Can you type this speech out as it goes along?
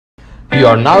You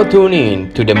are now tuning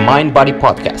in to the Mind Body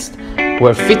Podcast,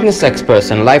 where fitness experts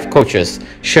and life coaches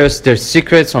share their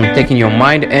secrets on taking your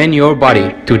mind and your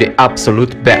body to the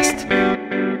absolute best.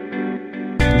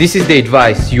 This is the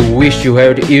advice you wish you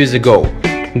heard years ago.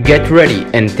 Get ready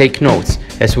and take notes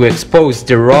as we expose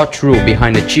the raw truth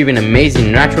behind achieving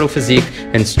amazing natural physique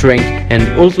and strength and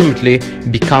ultimately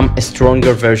become a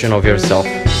stronger version of yourself.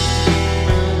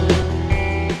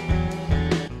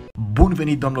 Bun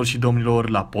venit, doamnelor și domnilor,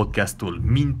 la podcastul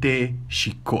Minte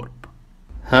și Corp.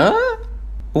 Huh?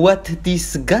 What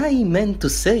this guy meant to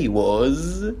say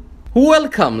was...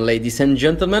 Welcome, ladies and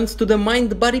gentlemen, to the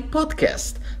Mind Body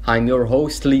Podcast. I'm your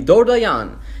host, Lidor Dayan,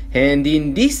 and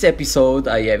in this episode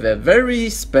I have a very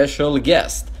special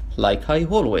guest, like I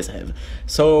always have.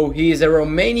 So he is a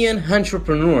Romanian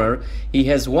entrepreneur. He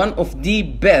has one of the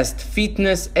best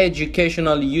fitness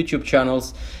educational YouTube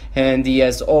channels, and he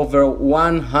has over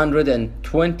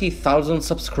 120,000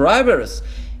 subscribers.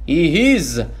 He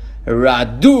is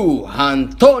Radu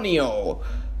Antoniu.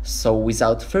 So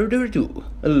without further ado,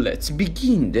 let's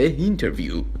begin the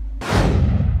interview.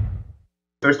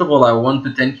 First of all, I want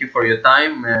to thank you for your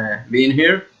time being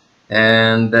here.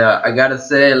 And I gotta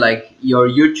say, like, your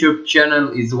YouTube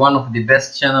channel is one of the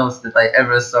best channels that I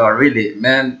ever saw. Really,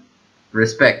 man,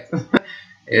 respect.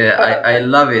 Yeah, I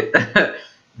love it.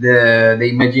 The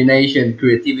imagination,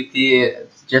 creativity,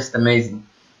 it's just amazing.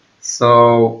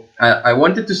 So I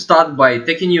wanted to start by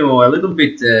taking you a little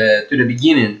bit to the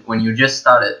beginning when you just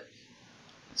started.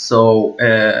 So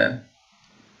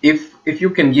if you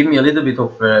can give me a little bit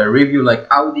of a review, like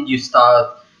how did you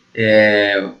start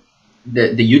the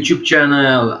YouTube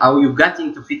channel, how you got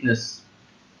into fitness?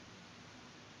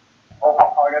 Oh,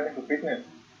 how I got into fitness?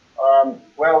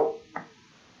 Well,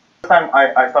 the first time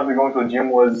I started going to the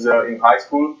gym was in high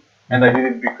school, and I did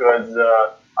it because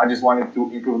I just wanted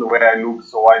to improve the way I look,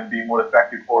 so I'd be more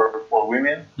attractive for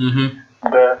women. Mm-hmm.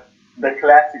 The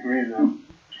classic reason.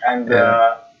 And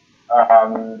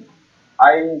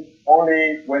I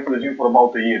only went to the gym for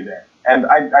about a year then. And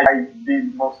I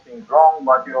did most things wrong,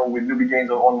 but you know, with newbie gains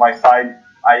on my side,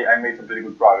 I made some pretty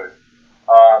good progress.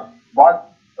 But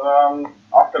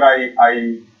after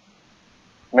I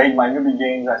made my newbie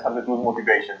gains, I started to lose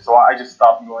motivation. So I just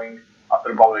stopped going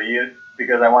after about a year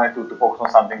because I wanted to focus on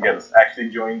something else. I actually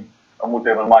joined a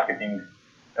multi-level marketing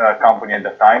company at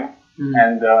the time. Mm.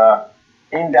 And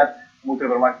in that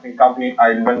multi-level marketing company,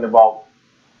 I learned about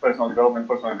personal development,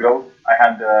 personal growth. I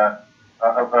had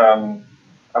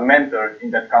a mentor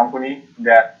in that company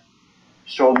that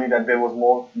showed me that there was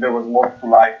more to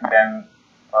life than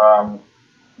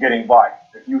getting by.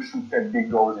 That you should set big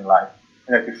goals in life,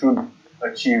 and that you should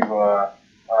achieve.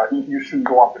 You should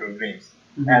go after your dreams.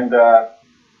 Mm-hmm. And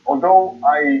although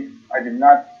I did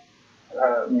not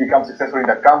become successful in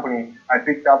that company, I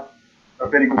picked up a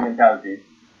very good mentality.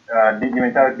 The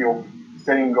mentality of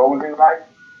setting goals in life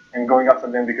and going after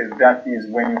them, because that is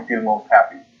when you feel most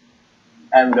happy.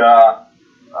 And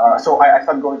so I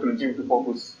started going to the gym to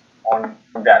focus on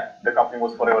that. The company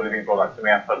was Forever Living Products, you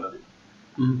may have heard of it.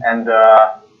 Mm-hmm. And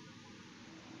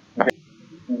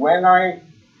while I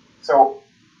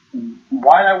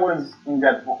was in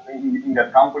that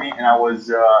company and I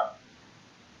was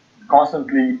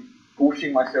constantly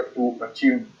pushing myself to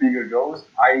achieve bigger goals,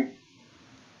 I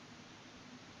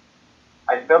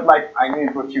felt like I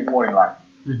needed to achieve more in life.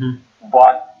 Mm-hmm.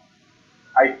 But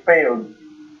I failed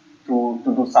to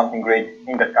do something great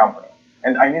in that company.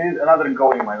 And I needed another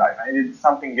goal in my life. I needed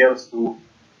something else to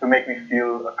make me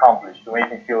feel accomplished, to make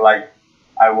me feel like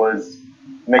I was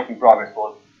making progress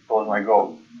towards my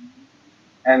goal.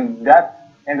 And that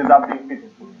ended up being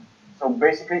fitness for me. So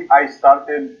basically, I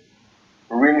started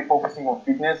really focusing on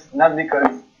fitness, not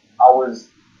because I was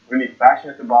really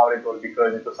passionate about it or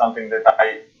because it was something that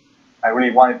I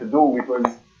really wanted to do. It was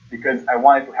because I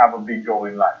wanted to have a big goal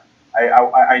in life.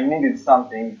 I needed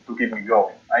something to keep me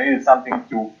going. I needed something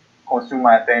to consume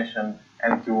my attention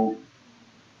and to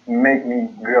make me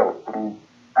grow.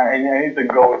 I needed a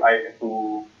goal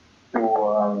to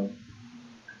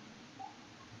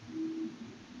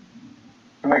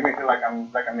make me feel like I'm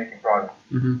making progress.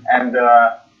 Mm-hmm. And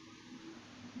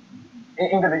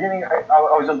in the beginning,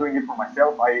 I was just doing it for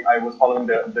myself. I was following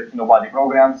the Body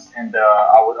programs, and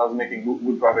I was making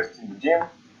good progress in the gym.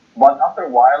 But after a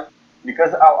while,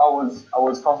 because I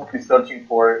was constantly searching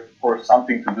for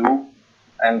something to do,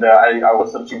 and I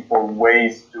was searching for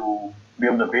ways to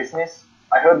build a business,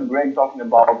 I heard Greg talking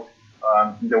about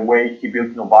the way he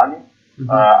built Nobody.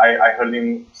 Mm-hmm. I heard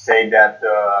him say that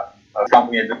a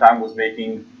company at the time was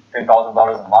making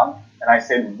 $10,000 a month, and I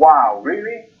said, "Wow,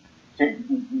 really?" His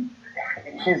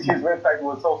website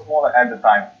was so small at the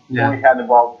time. Yeah. He only had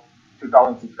about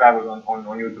 2,000 subscribers on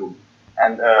YouTube.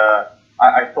 And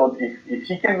I thought if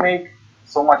he can make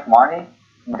so much money,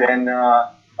 then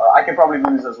I can probably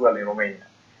do this as well in Romania.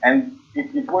 And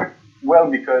it worked well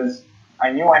because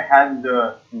I knew I had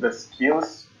the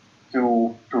skills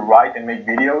to write and make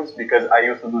videos, because I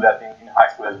used to do that in high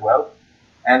school as well.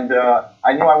 And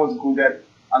I knew I was good at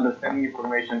understanding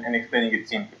information and explaining it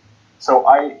simply. So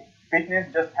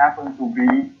fitness just happened to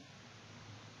be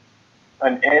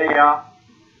an area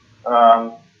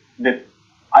that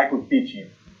I could teach in.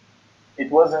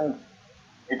 It wasn't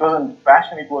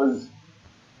passion. It was,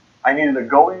 I needed a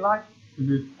goal in life,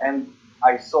 and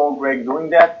I saw Greg doing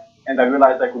that, and I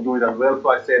realized I could do it as well.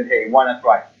 So I said, hey, why not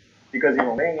try? Because in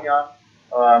Romania,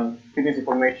 fitness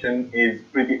information is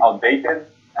pretty outdated,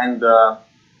 and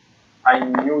I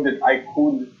knew that I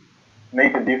could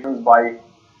make a difference by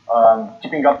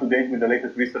keeping up to date with the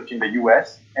latest research in the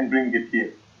US and bringing it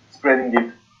here, spreading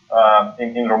it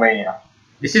in Romania.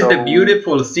 This is the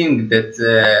beautiful thing that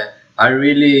I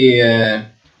really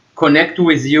connect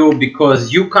with you,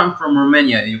 because you come from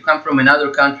Romania, you come from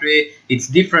another country, it's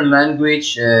different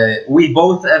language, we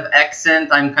both have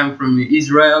accent, I'm come from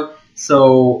Israel,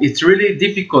 so it's really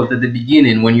difficult at the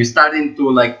beginning. When you're starting to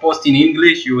like post in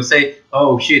English, you will say,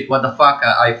 oh shit, what the fuck,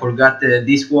 I forgot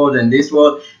this word and this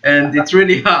word, and it's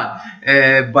really hard,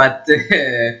 but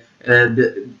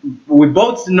we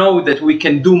both know that we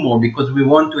can do more because we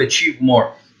want to achieve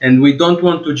more, and we don't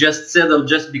want to just settle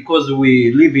just because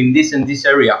we live in this and this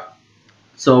area.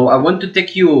 So I want to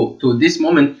take you to this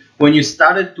moment when you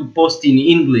started to post in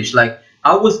English. Like,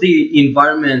 how was the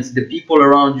environment, the people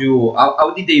around you,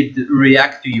 how did they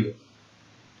react to you?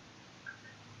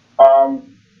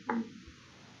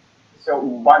 So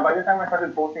by the time I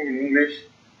started posting in English,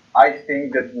 I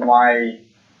think that my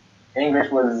English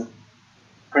was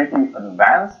pretty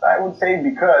advanced, I would say,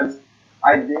 because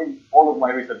I did all of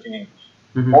my research in English.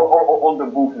 All the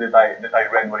books that I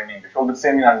read were in English. All the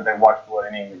seminars that I watched were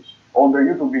in English. All the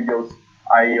YouTube videos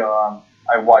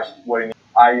I watched were in English.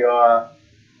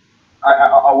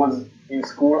 I was in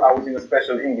school. I was in a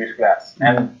special English class,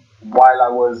 and while I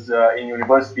was in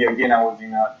university, again I was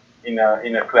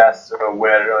in a class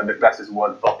where the classes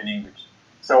were taught in English.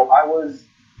 So I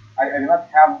did not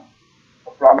have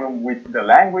a problem with the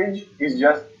language. It's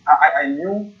just I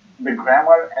knew the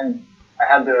grammar and I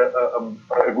had a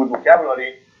good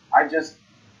vocabulary.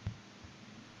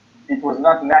 It was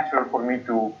not natural for me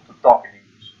to talk in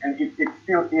English, and it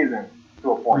still isn't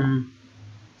to a point.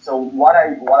 So what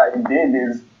I did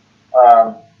is,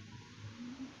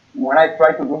 when I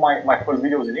tried to do my first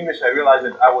videos in English, I realized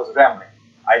that I was rambling.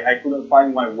 I couldn't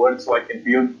find my words so I can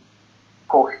build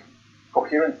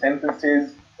coherent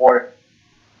sentences or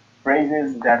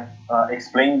phrases that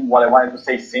explain what I wanted to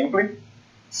say simply.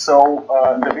 So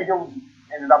the videos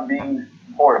ended up being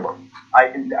horrible.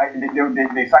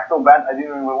 They sucked so bad I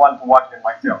didn't even want to watch them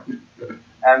myself.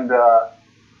 And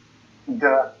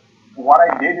what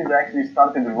I did is I actually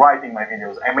started writing my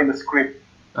videos. I made a script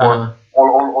for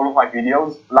all of my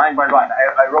videos, line by line.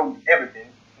 I wrote everything,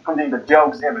 including the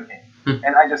jokes, everything.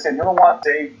 And I just said, you know what,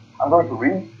 I'm going to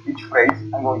read each phrase,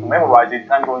 I'm going to memorize it,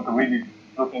 I'm going to read it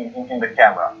looking in the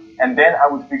camera. And then I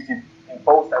would fix it in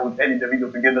post, I would edit the video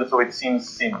together so it seems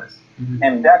seamless.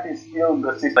 And that is still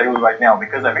the system I use right now,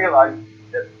 because I realized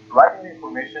that writing the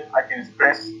information, I can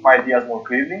express my ideas more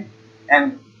clearly,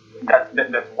 and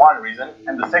that's one reason.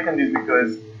 And the second is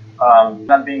because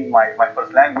not being my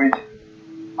first language,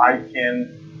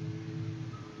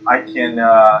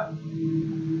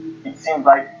 it seems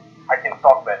like I can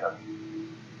talk better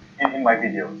in my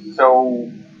videos.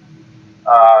 So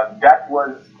that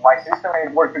was my system, and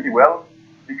it worked pretty well,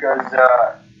 because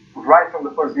right from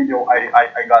the first video,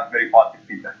 I got very positive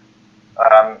feedback.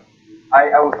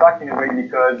 I was lucky in a way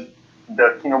because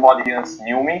the keynote audience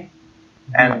knew me,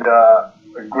 and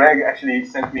Greg actually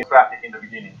sent me traffic in the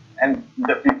beginning. And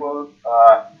the people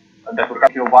that were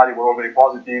coming to Body were all very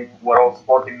positive, were all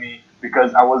supporting me,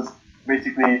 because I was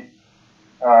basically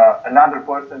another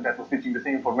person that was teaching the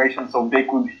same information, so they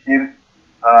could hear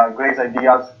Greg's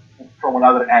ideas from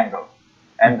another angle.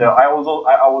 And I was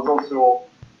also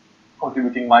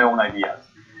contributing my own ideas.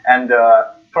 And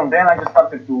from then I just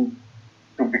started to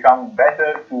become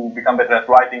better at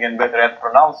writing and better at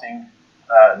pronouncing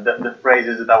the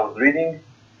phrases that I was reading.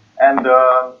 And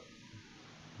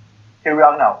here we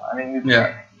are now. I mean,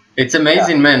 it's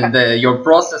amazing, man. Your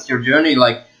process, your journey,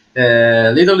 like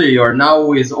literally you're now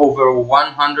with over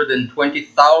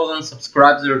 120,000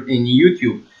 subscribers in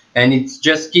YouTube, and it's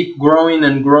just keep growing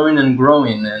and growing and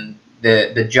growing. And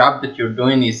the job that you're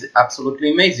doing is absolutely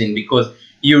amazing, because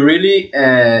you really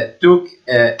took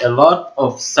a lot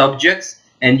of subjects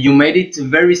and you made it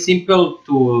very simple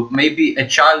to maybe a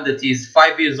child that is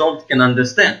 5 years old can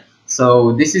understand.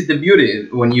 So this is the beauty.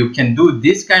 When you can do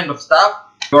this kind of stuff,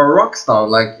 you're a rock star.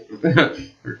 Like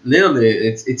literally,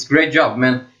 it's great job,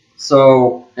 man.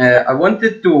 So I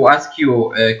wanted to ask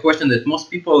you a question that most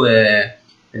people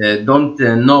don't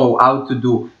know how to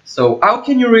do. So how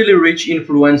can you really reach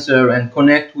influencer and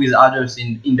connect with others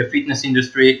in the fitness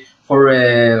industry for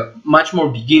a much more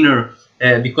beginner?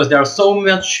 Because there are so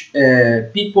much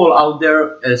people out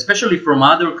there, especially from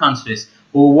other countries,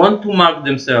 who want to mark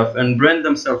themselves and brand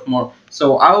themselves more.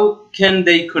 So how can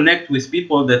they connect with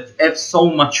people that have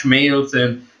so much mails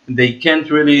and they can't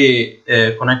really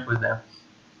connect with them?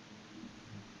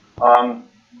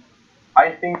 I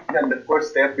think that the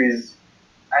first step is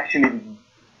actually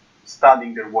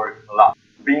studying their work a lot,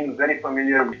 being very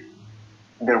familiar with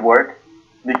their work,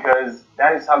 because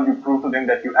that is how you prove to them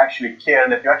that you actually care,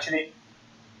 that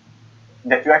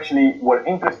you actually were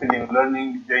interested in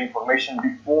learning the information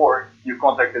before you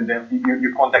contacted them.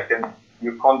 You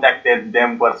contacted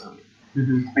them personally.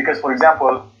 Because, for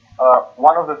example,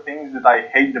 one of the things that I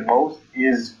hate the most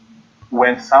is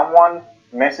when someone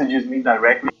messages me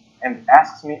directly and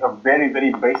asks me a very,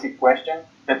 very basic question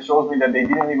that shows me that they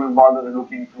didn't even bother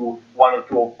looking through one or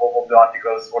two of the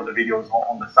articles or the videos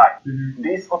on the site.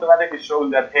 This automatically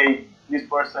shows that, hey, this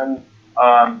person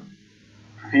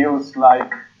feels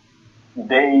like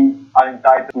they are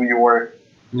entitled to your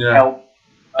help.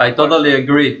 I totally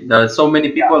agree. There are so many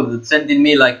people that sending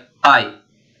me like, hi,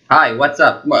 what's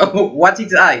up? What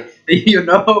is I? You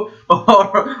know,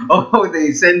 or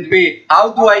they send me,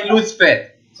 how do I lose fat?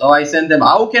 So I send them,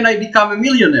 how can I become a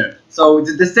millionaire? So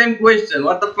it's the same question.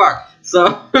 What the fuck?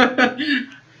 So,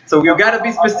 so you gotta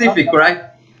be specific, right?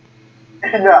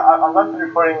 Yeah, I'm not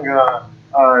referring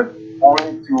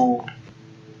only to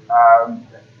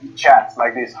chats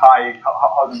like this. Hi,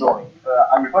 how's it going?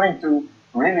 I'm referring to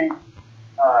really,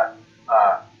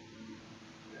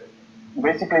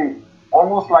 basically,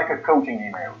 almost like a coaching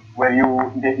email where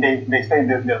they state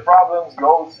their problems,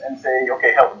 goals, and say,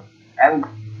 okay, help me. And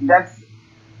that's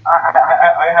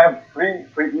I have free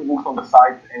ebooks on the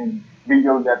site and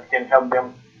videos that can help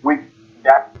them with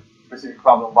that specific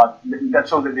problem, but that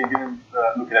shows that they didn't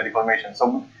look at that information.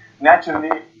 So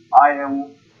naturally, I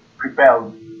am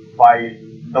repelled by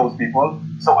those people.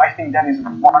 So I think that is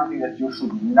one thing that you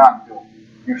should not do.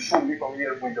 You should be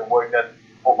familiar with the work that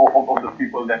of the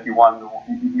people that you want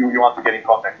to get in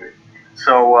contact with.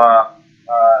 So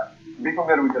be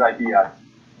familiar with their ideas.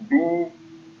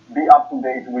 Be up to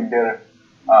date with their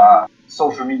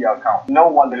social media account. Know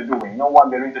what they're doing. Know what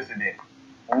they're interested in.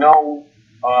 Know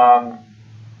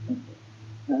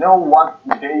what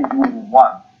they would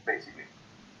want, basically.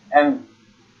 And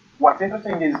what's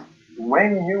interesting is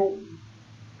when you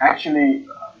actually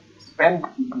spend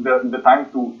the time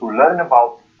to learn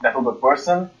about that other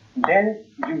person, then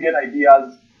you get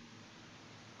ideas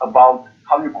about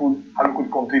how you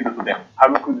could contribute to them, how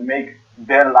you could make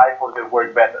their life or their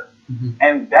work better.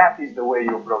 And that is the way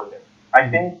you approach them. I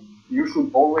think you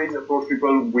should always approach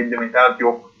people with the mentality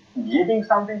of giving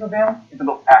something to them instead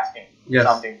of asking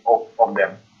something of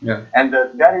them. And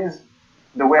that is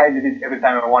the way I did it every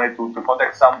time I wanted to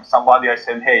contact somebody. I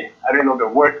said, hey, I really love your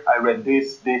work. I read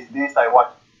this. I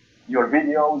watched your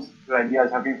videos. Your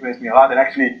ideas have influenced me a lot. And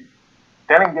actually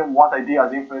telling them what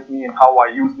ideas influenced me and how I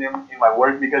use them in my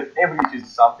work, because everybody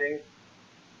is something.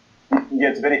 It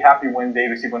gets very happy when they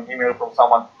receive an email from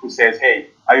someone who says, hey,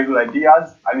 I use your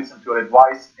ideas, I listen to your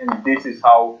advice, and this is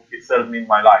how it served me in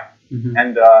my life.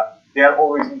 And they are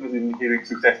always interested in hearing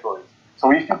success stories.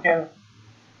 So if you can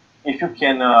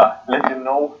let them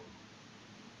know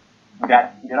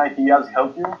that their ideas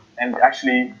help you and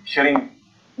actually sharing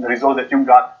the result that you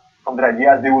got from their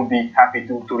ideas, they will be happy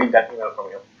to read that email from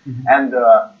you. And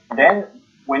then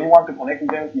when you want to connect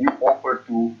with them, you offer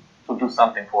to do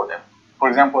something for them. For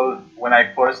example, when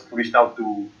I first reached out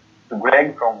to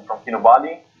Greg from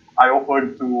Kinobody, I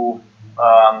offered to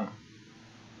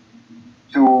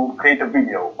create a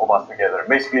video of us together.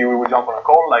 Basically, we would jump on a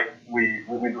call like we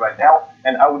do right now,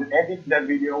 and I would edit that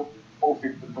video, post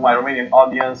it to my Romanian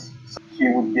audience, so he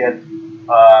would get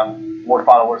more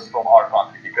followers from our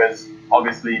country, because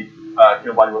obviously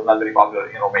Kinobody was not very popular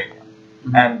in Romania.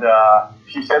 And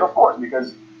he said, of course,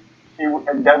 because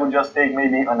that would just take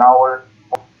maybe an hour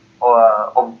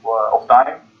of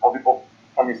time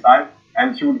from his time,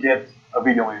 and he would get a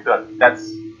video in return.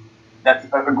 That's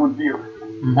a good deal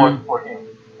for him.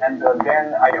 And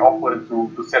then I offered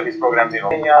to sell his programs in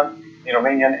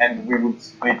Romanian, and we would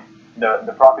split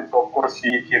the profits. So of course he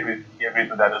agreed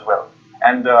to that as well.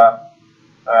 And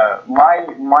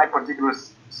my particular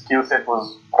skill set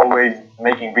was always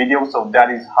making videos, so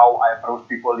that is how I approach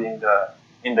people in the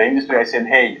industry. I said,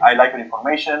 hey, I like your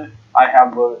information. I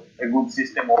have a good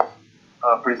system of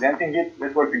presenting it.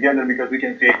 Let's work together because we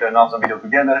can create an awesome video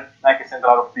together. I can send a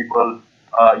lot of people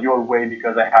your way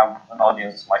because I have an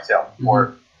audience myself. Mm-hmm.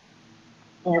 Or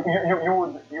you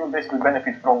would basically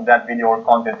benefit from that video or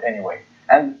content anyway.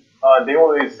 And they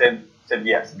always said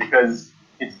yes because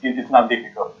it's not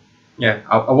difficult. Yeah,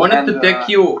 I wanted to take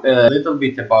you a little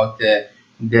bit about the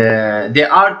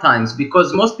hard times,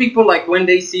 because most people, like, when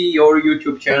they see your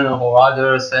YouTube channel or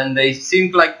others, and they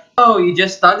think like, oh, you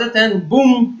just started and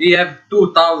boom, you have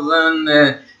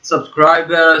 2,000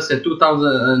 subscribers,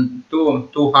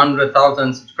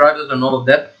 200,000 subscribers and all of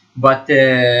that. But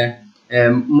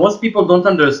most people don't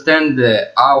understand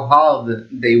how hard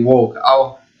they work,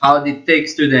 how it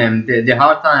takes to them, the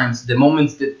hard times, the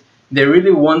moments that they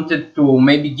really wanted to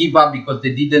maybe give up because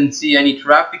they didn't see any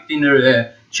traffic in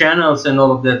their channels and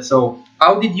all of that. So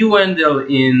how did you handle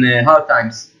in hard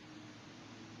times?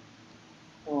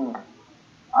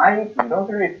 I don't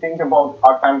really think about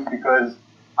hard times because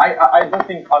I don't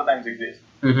think hard times exist.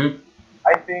 Mm-hmm.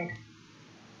 I think,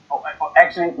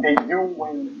 actually they do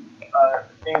when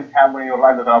things happen in your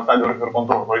life that are outside of your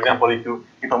control. For example, if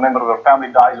a member of your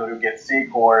family dies, or you get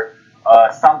sick, or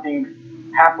something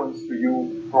happens to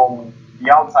you from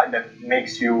the outside that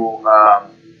makes you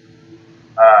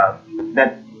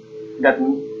that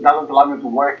doesn't allow you to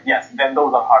work, yes, then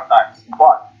those are hard times.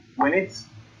 But when it's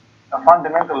a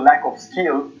fundamental lack of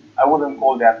skill, I wouldn't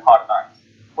call that hard times.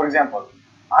 For example,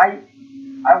 I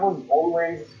was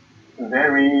always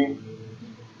very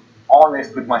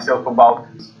honest with myself about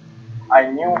this. I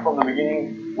knew from the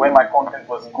beginning when my content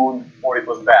was good or it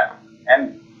was bad.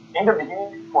 And in the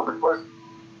beginning, for the first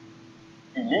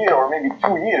year or maybe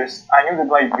 2 years, I knew that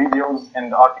my videos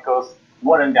and articles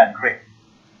weren't that great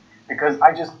because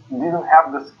I just didn't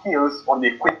have the skills or the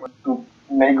equipment to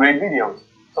make great videos.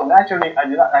 So naturally, I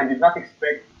did not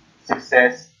expect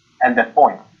success at that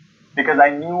point because I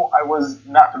knew I was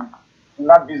not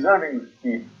deserving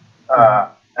it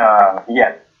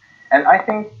yet. And I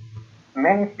think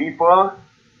many people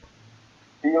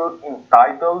feel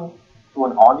entitled to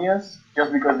an audience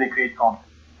just because they create content.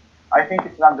 I think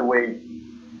it's not the way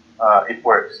it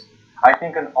works. I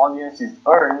think an audience is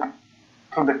earned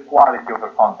through the quality of your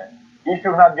content. If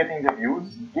you're not getting the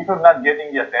views, if you're not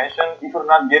getting the attention, if you're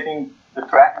not getting the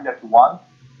traffic that you want,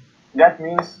 that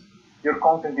means your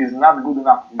content is not good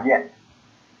enough yet.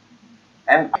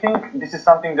 And I think this is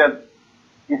something that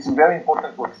it's very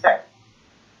important to accept,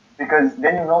 because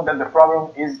then you know that the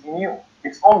problem is in you.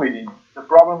 It's always in you. The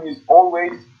problem is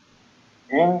always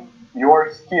in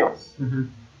your skills. Mm-hmm.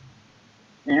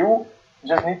 You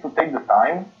just need to take the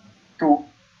time to,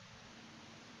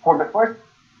 for the first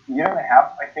year and a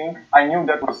half, I think, I knew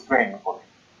that was training for me.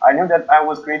 I knew that I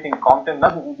was creating content,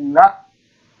 not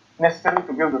necessarily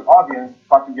to build an audience,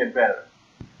 but to get better.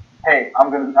 Hey, I'm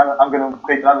gonna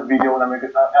create another video and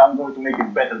I'm going to make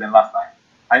it better than last time.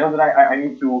 I know that I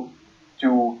need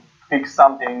to fix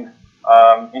something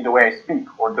in the way I speak,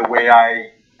 or the way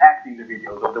I act in the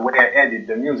videos, or the way I edit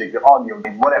the music, the audio,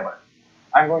 whatever.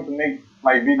 I'm going to make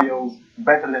my videos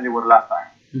better than they were last time.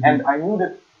 Mm-hmm. And I knew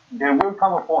that there will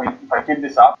come a point, if I keep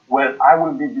this up, where I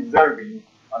will be deserving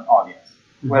an audience.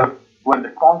 Mm-hmm. Where the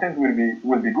content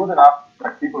will be good enough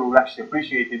that people will actually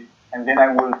appreciate it, and then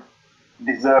I will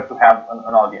deserve to have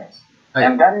an audience.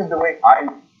 And that is the way I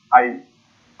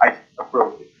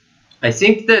approach it. I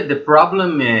think that the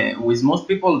problem with most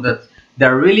people that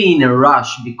they're really in a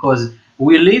rush, because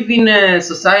we live in a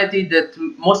society that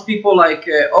most people like,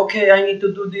 okay, I need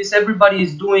to do this. Everybody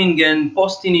is doing and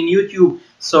posting in YouTube.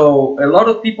 So a lot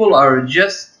of people are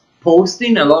just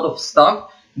posting a lot of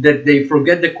stuff that they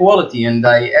forget the quality. And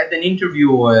I had an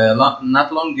interview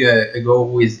not long ago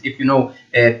with, if you know,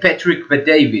 Patrick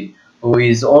Bet-David, who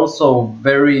is also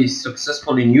very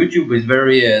successful in YouTube, is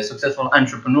very successful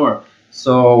entrepreneur.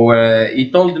 So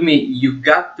he told me, you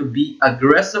got to be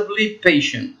aggressively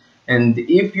patient. And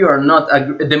if you are not,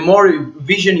 the more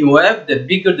vision you have, the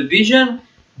bigger the vision,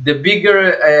 the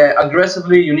bigger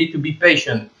aggressively you need to be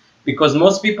patient. Because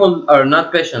most people are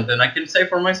not patient. And I can say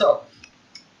for myself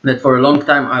that for a long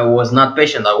time I was not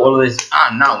patient. I always,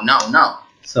 now.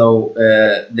 So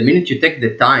the minute you take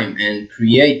the time and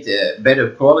create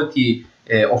better quality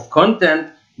of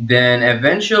content, then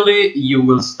eventually you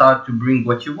will start to bring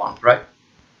what you want, right?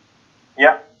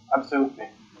 Yeah, absolutely.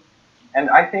 And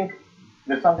I think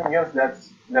there's something else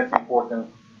that's important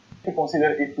to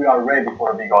consider if we are ready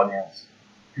for a big audience.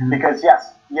 Mm-hmm. Because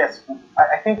yes,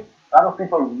 I think a lot of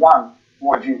people want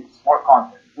more views, more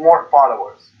content, more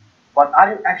followers. But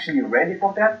are you actually ready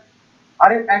for that?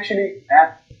 Are you actually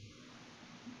at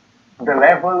the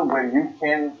level where you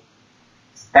can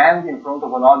stand in front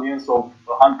of an audience of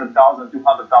 100,000,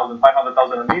 200,000,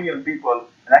 500,000, a million people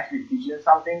and actually teach them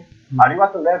something? Are you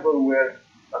at the level where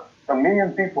a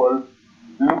million people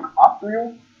look up to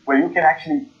you, where you can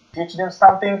actually teach them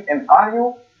something? And are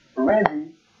you ready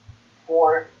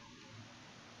for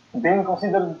being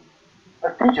considered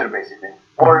a teacher, basically?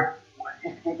 Or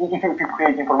if you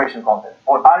create information content?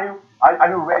 Or are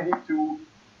you ready to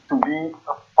be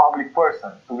a public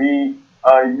person, to be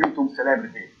a YouTube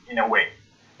celebrity in a way?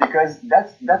 Because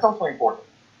that's also important,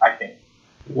 I think.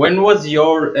 When was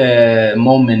your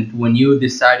moment when you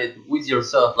decided with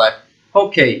yourself, like,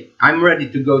 okay, I'm ready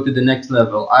to go to the next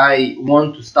level. I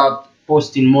want to start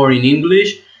posting more in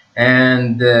English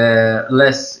and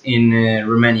less in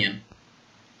Romanian?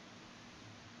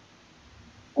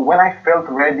 When I felt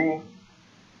ready,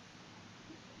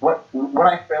 when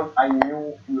I felt I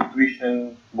knew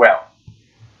nutrition well,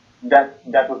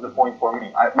 that was the point for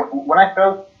me. When I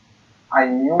felt I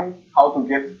knew how to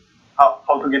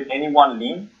get anyone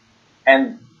lean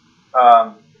and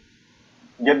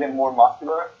get them more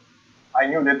muscular, I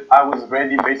knew that I was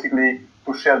ready basically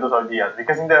to share those ideas.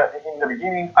 Because in the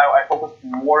beginning, I focused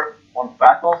more on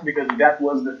fat loss because that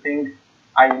was the thing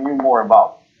I knew more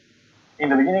about. In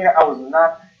the beginning, I was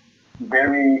not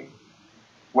very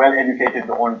well educated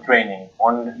on training,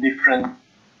 on different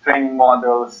training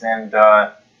models and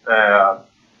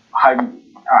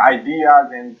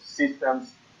ideas and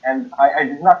systems, and I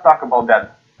did not talk about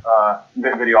that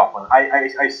very often.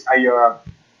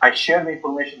 I shared the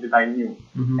information that I knew,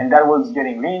 and that was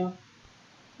getting lean,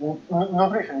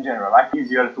 nutrition in general. Like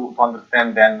easier to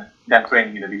understand than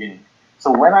training in the beginning.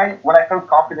 So when I felt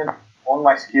confident on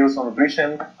my skills on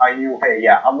nutrition, I knew, hey,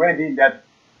 yeah, I'm ready. That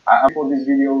I'm for this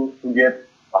video to get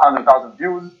 100,000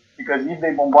 views, because if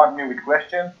they bombard me with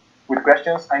questions,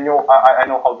 I know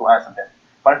how to answer them.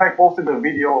 But if I posted a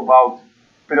video about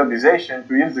periodization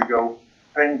 2 years ago,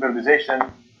 training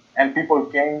periodization, and people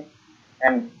came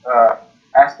and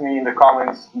asked me in the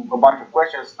comments a bunch of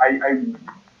questions,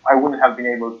 I wouldn't have been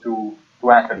able to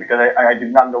answer, because I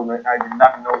did not know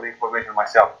the information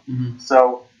myself.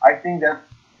 So I think that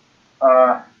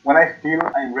when I feel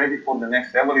I'm ready for the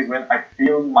next level is when I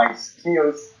feel my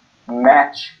skills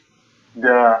match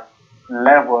the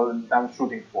level that I'm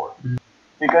shooting for.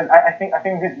 Because I think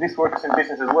this works in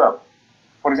business as well.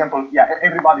 For example, yeah,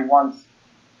 everybody wants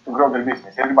to grow their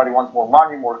business. Everybody wants more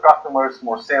money, more customers,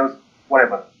 more sales,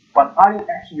 whatever. But are you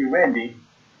actually ready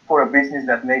for a business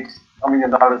that makes $1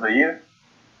 million a year?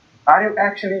 Are you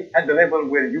actually at the level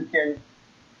where you can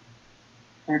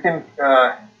keep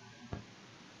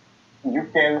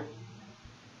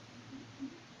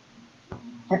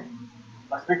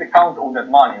a strict account of that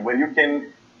money, where you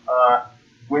can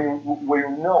where you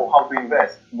know how to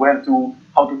invest,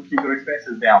 how to keep your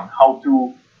expenses down, how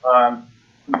to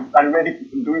are you ready?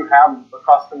 Do you have a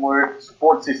customer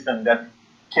support system that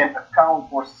can account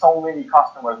for so many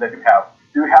customers that you have?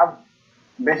 Do you have,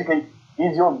 basically,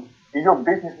 is your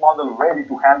business model ready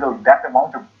to handle that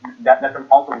amount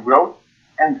of growth?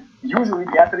 And usually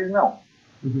the answer is no.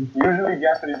 Usually the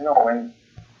answer is no. And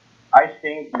I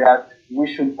think that we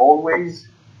should always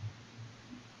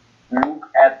look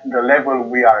at the level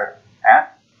we are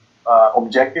at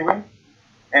objectively,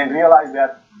 and realize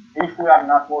that if we are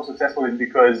not more successful, it's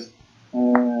because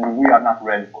we are not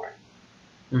ready for it.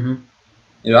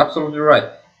 You're absolutely right.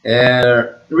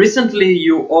 Recently,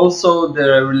 you also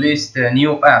released a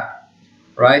new app,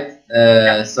 right?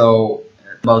 So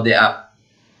about the app.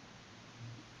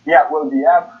 Yeah, well, the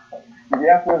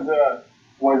app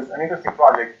was an interesting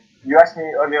project. You asked me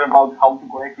earlier about how to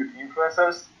connect with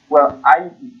influencers. Well,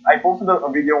 I posted a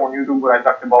video on YouTube where I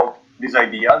talked about these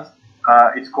ideas.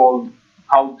 It's called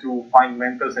How to Find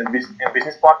Mentors and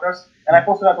Business Partners. And I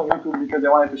posted that on YouTube because I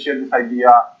wanted to share this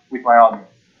idea with my audience.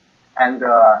 And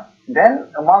then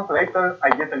a month later, I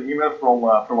get an email from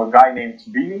a guy named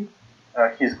Billy.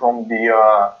 He's from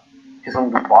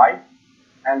Dubai.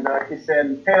 And he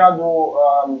said, "Hey Radu,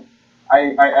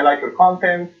 I like your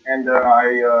content, and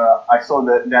I saw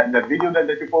that video that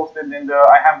you posted, and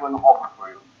I have an offer for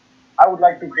you. I would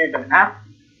like to create an app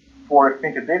for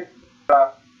ThinkeAtLift.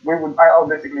 I'll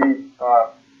basically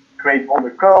create all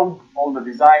the code, all the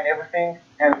design, everything,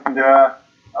 and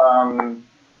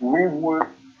we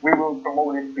will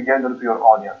promote it together to your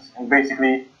audience. And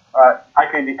basically, I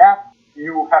create the app,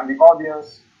 you have the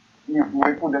audience, we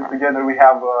put them together, we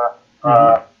have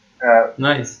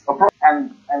nice.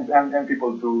 And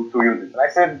people to use it." And I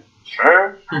said,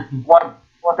 "Sure.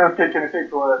 What else can you say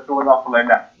to an offer like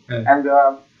that?" And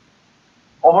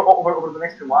over the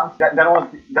next 2 months.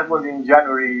 That was in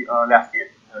January last year,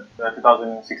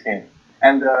 2016.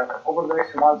 And over the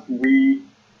next 2 months,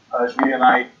 Shmiri and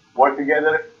I worked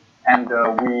together, and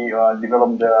we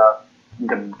developed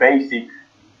the basic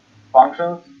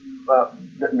functions,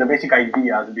 the basic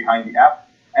ideas behind the app.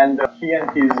 And he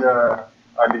and his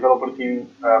developer team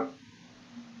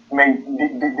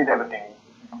did everything.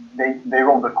 They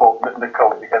wrote the code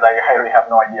because I really have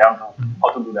no idea how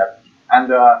to do that.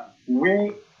 And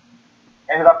we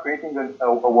ended up creating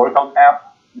a workout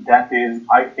app that is,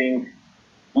 I think,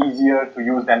 easier to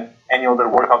use than any other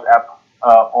workout app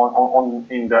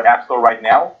in the App Store right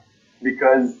now,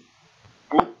 because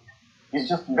it's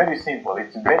just very simple.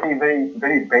 It's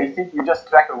very basic. You just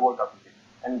track your workout with it,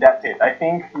 and that's it. I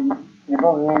think you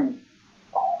don't need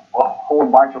a whole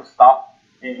bunch of stuff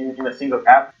in a single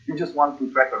app. You just want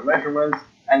to track your measurements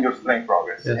and your strength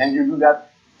progress, Yes. and you do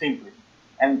that simply.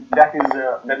 And that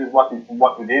is what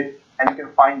we did. And you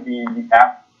can find the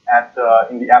app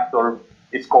in the App Store.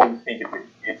 It's called THINKEATLIFT.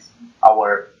 It's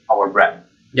our brand.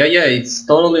 Yeah, it's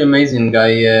totally amazing.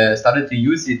 I started to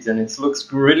use it, and it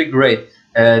looks really great.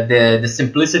 The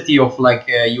simplicity of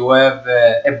you have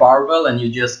a barbell and you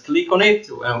just click on it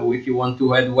if you want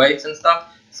to add weights and stuff.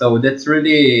 So that's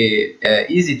really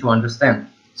easy to understand.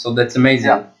 So that's amazing.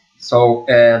 Yeah. So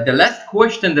the last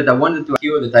question that I wanted to ask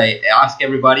you, that I ask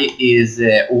everybody, is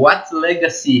what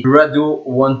legacy Radu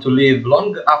want to live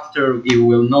long after he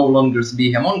will no longer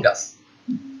be among us?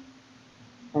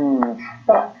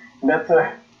 That's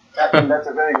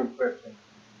a very good question.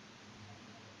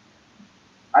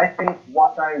 I think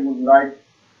what I would like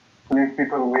to leave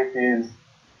people with is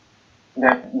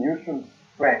that you should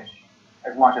stretch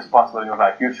as much as possible in your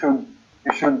life. You should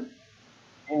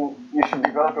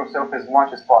develop yourself as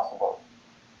much as possible.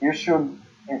 You should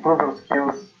improve your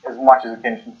skills as much as you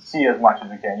can. You should see as much as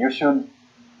you can.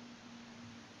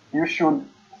 You should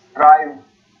strive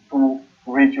to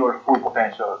reach your full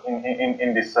potential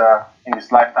in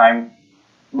this lifetime,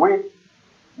 with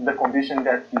the condition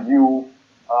that you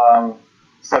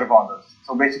serve others.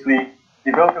 So basically,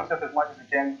 develop yourself as much as you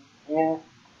can in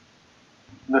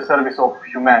the service of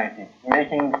humanity,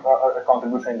 making a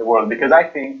contribution in the world. Because I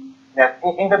think that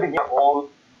in the beginning,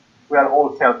 we are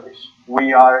all selfish.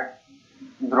 We are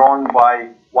drawn by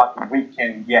what we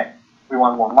can get. We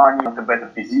want more money, we want a better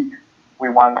physique, we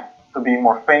want to be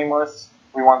more famous,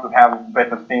 we want to have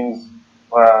better things,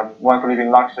 we want to live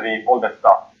in luxury, all that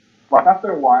stuff. But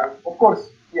after a while, of course,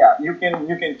 yeah, you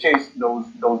can chase those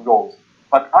goals.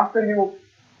 But after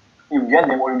you get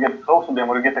them, or you get close to them,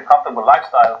 or you get a comfortable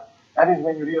lifestyle, that is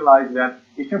when you realize that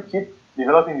if you keep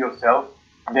developing yourself,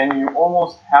 then you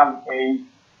almost have a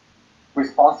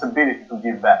responsibility to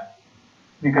give back.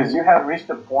 Because you have reached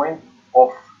a point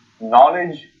of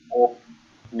knowledge, of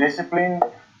discipline,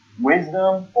 of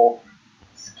wisdom, of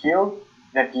skill,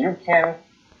 that you can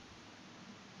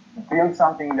build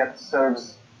something that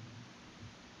serves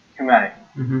humanity.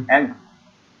 Mm-hmm. And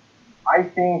I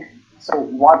think, so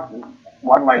what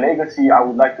my legacy I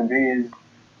would like to be is,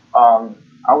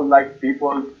 I would like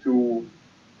people to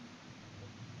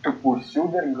pursue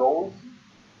their goals,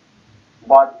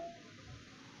 but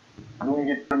doing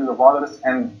it in terms of others,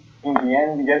 and in the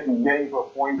end getting to a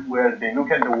point where they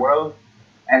look at the world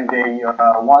and they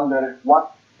wonder,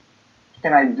 what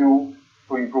can I do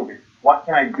to improve it? What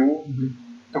can I do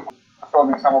to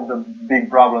solving some of the big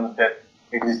problems that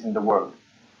exist in the world?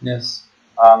 Yes.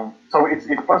 So it's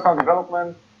personal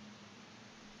development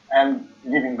and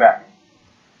giving back.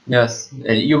 Yes.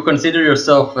 You consider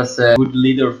yourself as a good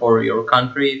leader for your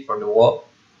country, for the world?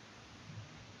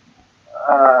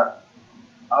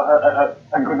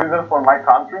 A good leader for my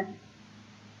country?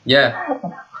 Yeah.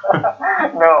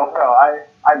 No,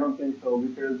 I don't think so,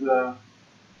 because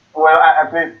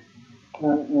at least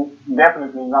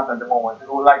definitely not at the moment.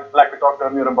 Like we talked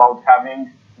earlier about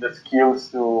having the skills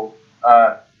to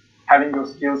having your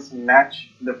skills match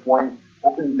the point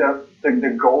of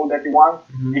the goal that you want.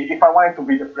 Mm-hmm. If I wanted to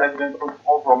be the president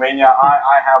of Romania,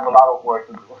 I have a lot of work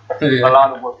to do. Yeah. A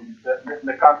lot of work.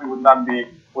 The country would not be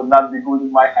good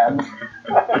in my hands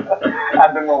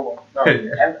at the moment. No.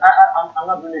 And I'm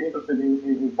not really interested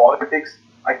in politics.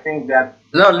 I think that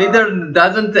leader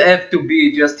doesn't have to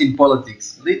be just in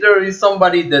politics. Leader is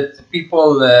somebody that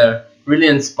people really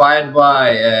inspired by,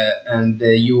 and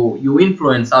you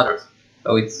influence others.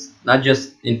 So it's not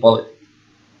just in politics.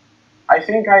 I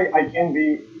think I can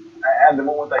be, at the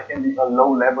moment, I can be a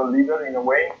low-level leader in a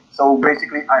way. So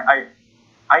basically,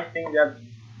 I think that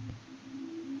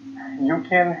you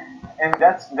can, and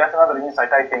that's another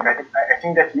insight. I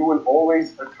think that you will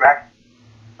always attract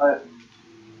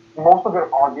most of your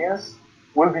audience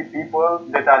will be people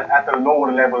that are at a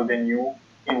lower level than you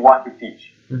in what you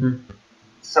teach.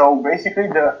 So basically,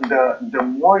 the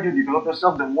more you develop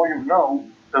yourself, the more you know,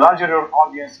 the larger your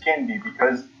audience can be,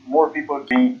 because more people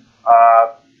can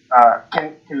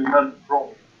learn from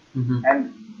you.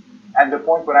 And at the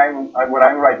point where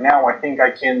I'm right now, I think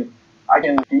I can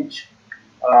teach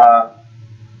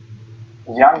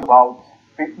young about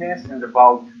fitness and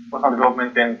about personal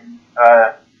development and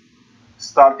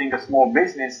starting a small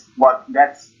business, but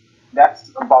that's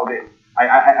about it.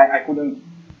 I couldn't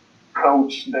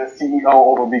coach the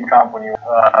CEO of a big company,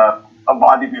 a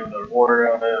bodybuilder,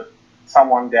 or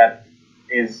someone that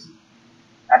is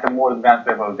at a more advanced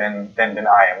level than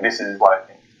I am. This is what I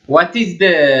think. What is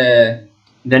the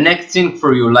next thing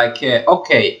for you? Like,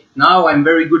 okay, now I'm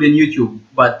very good in YouTube,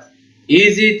 but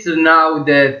is it now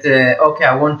that okay,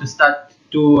 I want to start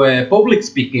to public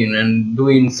speaking and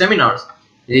doing seminars?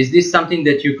 Is this something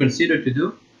that you consider to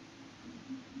do?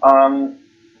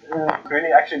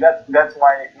 Really, actually, that's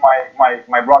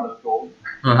my brother's goal.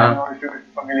 I don't know if you're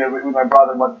familiar with my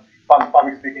brother, but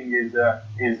public speaking is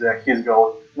his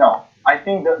goal. No, I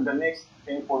think the next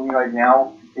thing for me right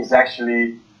now is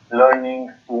actually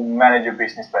learning to manage a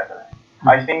business better.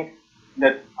 I think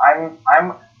that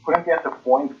I'm currently at the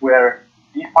point where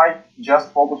if I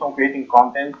just focus on creating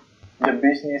content, the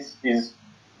business is,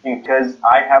 because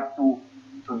I have to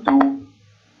do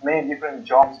many different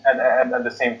jobs at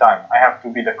the same time. I have to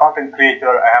be the content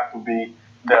creator, I have to be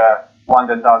the one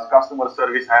that does customer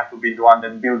service, I have to be the one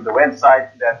that builds the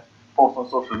website, that posts on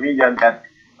social media, that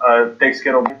takes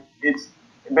care of it. It's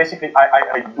basically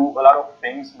I do a lot of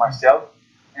things myself,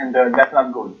 and that's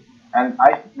not good. And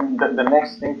the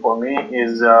next thing for me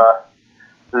is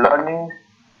learning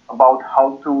about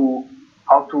how to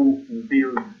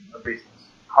build a business,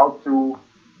 how to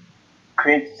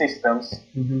create systems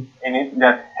in it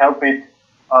that help it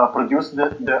produce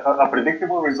a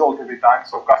predictable result every time.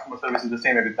 So customer service is the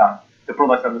same every time, the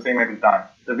products are the same every time,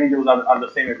 the videos are the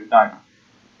same every time.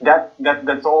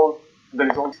 That's all the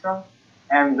result system.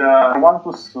 And I want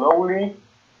to slowly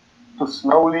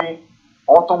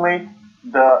automate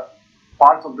the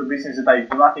parts of the business that I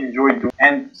do not enjoy doing,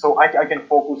 and so I can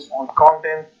focus on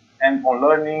content and on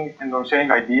learning and on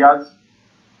sharing ideas.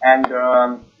 And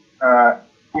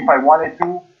if I wanted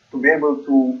to be able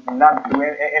to not do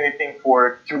anything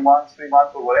for 2 months, 3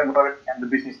 months, or whatever, and the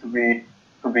business to be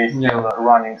still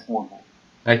running smoothly.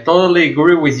 I totally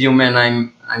agree with you, man.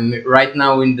 I'm right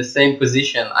now in the same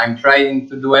position. I'm trying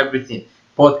to do everything: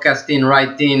 podcasting,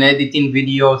 writing, editing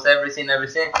videos, everything.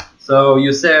 So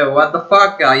you say, what the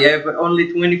fuck? I have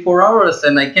only 24 hours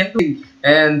and I can't do it.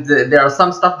 And there are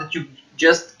some stuff that you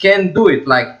just can't do it.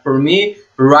 Like for me,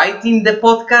 writing the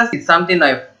podcast, it's something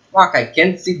I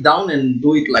can't sit down and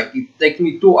do it. Like it takes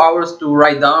me 2 hours to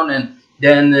write down and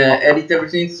then edit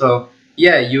everything. So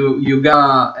yeah, you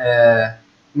gotta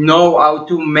know how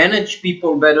to manage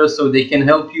people better so they can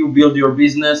help you build your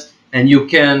business and you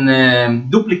can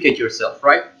duplicate yourself,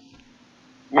 right?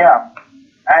 Yeah,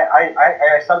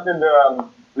 I started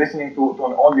listening to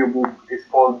an audiobook. It's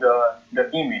called the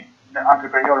E-Myth, the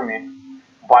Entrepreneur Myth,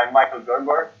 by Michael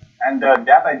Gerber. And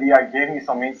that idea gave me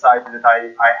some insight that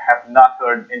I have not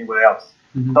heard anywhere else.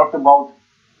 Talked about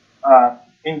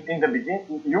in the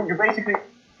beginning, you basically,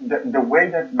 the way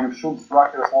that you should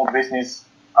structure a small business,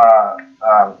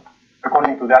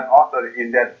 according to that author,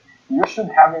 is that you should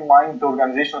have in mind the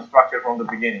organizational structure from the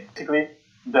beginning. Basically,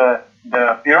 the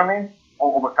pyramid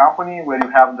of a company, where you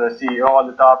have the CEO at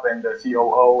the top and the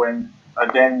COO, and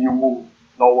then you move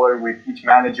lower with each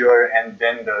manager and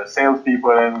then the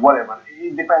salespeople and whatever.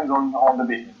 It depends on the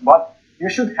business. But you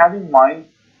should have in mind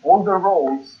all the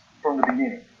roles from the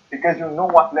beginning, because you know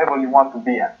what level you want to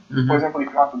be at. For example, if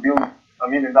you want to build $1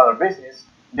 million business,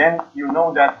 then you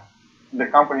know that the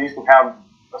company needs to have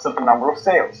a certain number of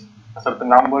sales, a certain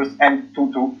numbers, and to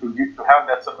have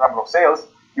that certain number of sales,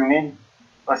 you need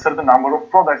a certain number of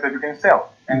products that you can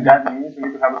sell, and that means you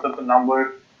need to have a certain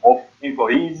number of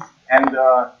employees, and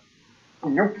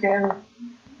you can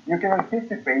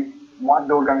anticipate what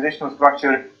the organizational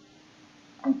structure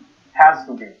has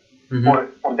to be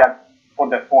for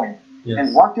that point. Yes.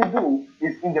 And what you do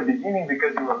is, in the beginning,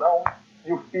 because you're alone,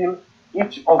 you fill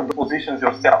each of the positions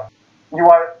yourself. You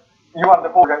are the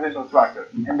whole organizational structure,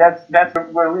 and that's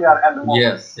where we are at the moment.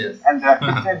 Yes. And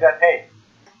he said that, hey,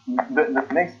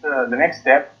 the next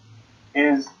step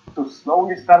is to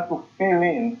slowly start to fill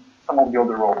in some of the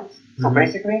other roles. So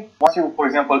basically, once you, for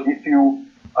example, if you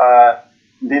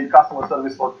did customer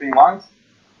service for 3 months,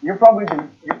 you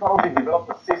probably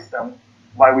developed a system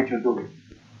by which you do it.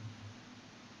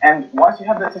 And once you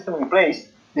have that system in place,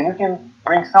 then you can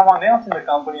bring someone else in the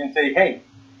company and say, hey,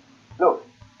 look,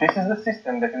 this is the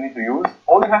system that you need to use.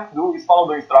 All you have to do is follow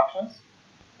the instructions,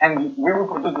 and we will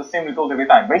produce the same result every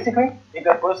time. Basically, if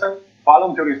that person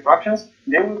follows your instructions,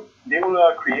 they will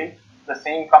create the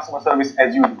same customer service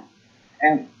as you do.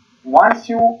 And once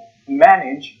you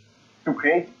manage to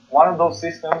create one of those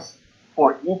systems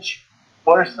for each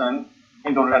person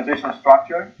in the organizational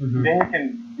structure,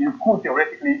 then you could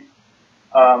theoretically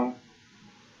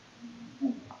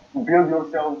build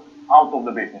yourself out of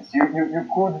the business. You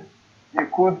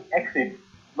could exit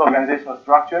the organizational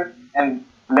structure and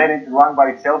let it run by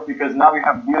itself, because now you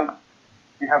have built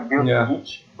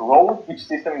each role, each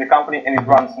system in the company, and it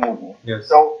runs smoothly. Yes.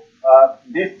 So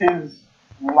this is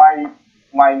my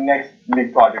next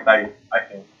big project, I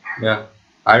think. Yeah.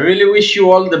 I really wish you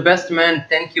all the best, man.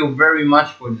 Thank you very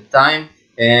much for the time,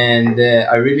 and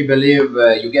I really believe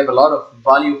you gave a lot of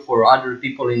value for other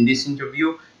people in this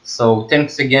interview. So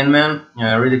thanks again, man.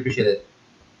 I really appreciate it.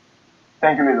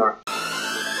 Thank you, Lidor.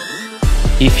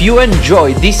 If you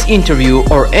enjoyed this interview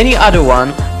or any other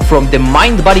one from the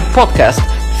Mind Body podcast,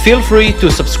 feel free to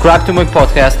subscribe to my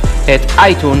podcast at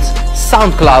iTunes,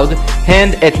 SoundCloud,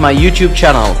 and at my YouTube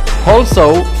channel.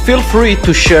 Also, feel free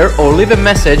to share or leave a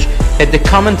message at the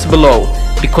comments below,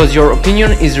 because your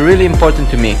opinion is really important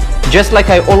to me. Just like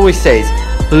I always say,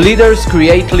 leaders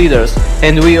create leaders,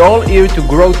 and we all here to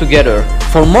grow together.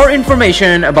 For more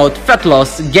information about fat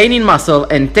loss, gaining muscle,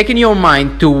 and taking your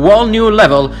mind to a whole new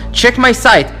level, check my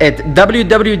site at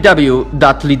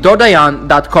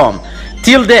www.lidordayan.com.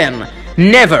 Till then,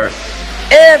 never,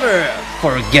 ever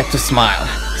forget to smile.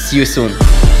 See you soon.